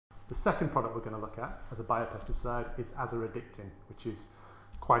The second product we're going to look at as a biopesticide is Azadirachtin, which is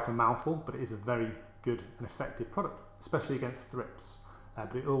quite a mouthful, but it is a very good and effective product, especially against thrips.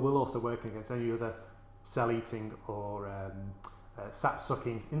 But it will also work against any other cell-eating or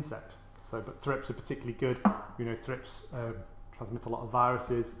sap-sucking insect. But thrips are particularly good. We know thrips transmit a lot of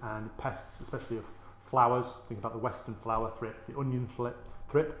viruses and pests, especially of flowers. Think about the western flower thrip, the onion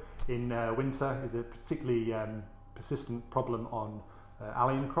thrip in winter is a particularly persistent problem on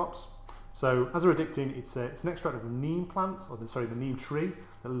allium crops. So Azadirachtin, it's an extract of the neem plant, or the neem tree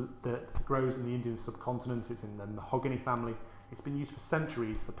that grows in the Indian subcontinent. It's in the mahogany family. It's been used for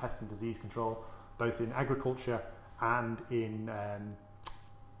centuries for pest and disease control, both in agriculture and in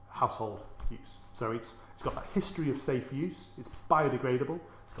household use. So it's got that history of safe use. It's biodegradable.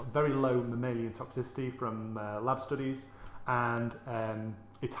 It's got very low mammalian toxicity from lab studies, and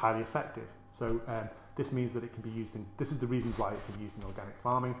it's highly effective. So this means that it can be used in, this is the reasons why it can be used in organic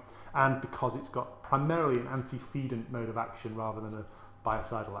farming, and because it's got primarily an anti-feedant mode of action rather than a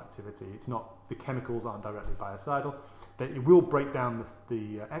biocidal activity. It's not, the chemicals aren't directly biocidal. It will break down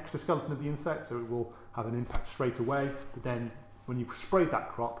the exoskeleton of the insect, so it will have an impact straight away, but then when you've sprayed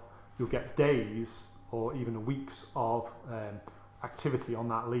that crop, you'll get days or even weeks of activity on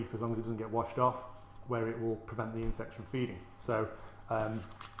that leaf, as long as it doesn't get washed off, where it will prevent the insects from feeding. So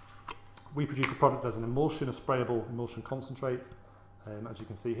we produce a product as an emulsion, a sprayable emulsion concentrate, as you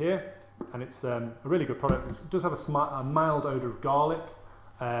can see here, and it's a really good product. It does have a mild odour of garlic,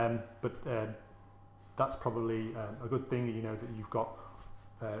 but that's probably a good thing, that you know that you've got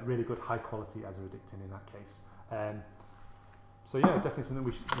really good high quality Azadirachtin in that case. So yeah, definitely something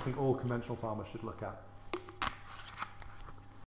we think all conventional farmers should look at.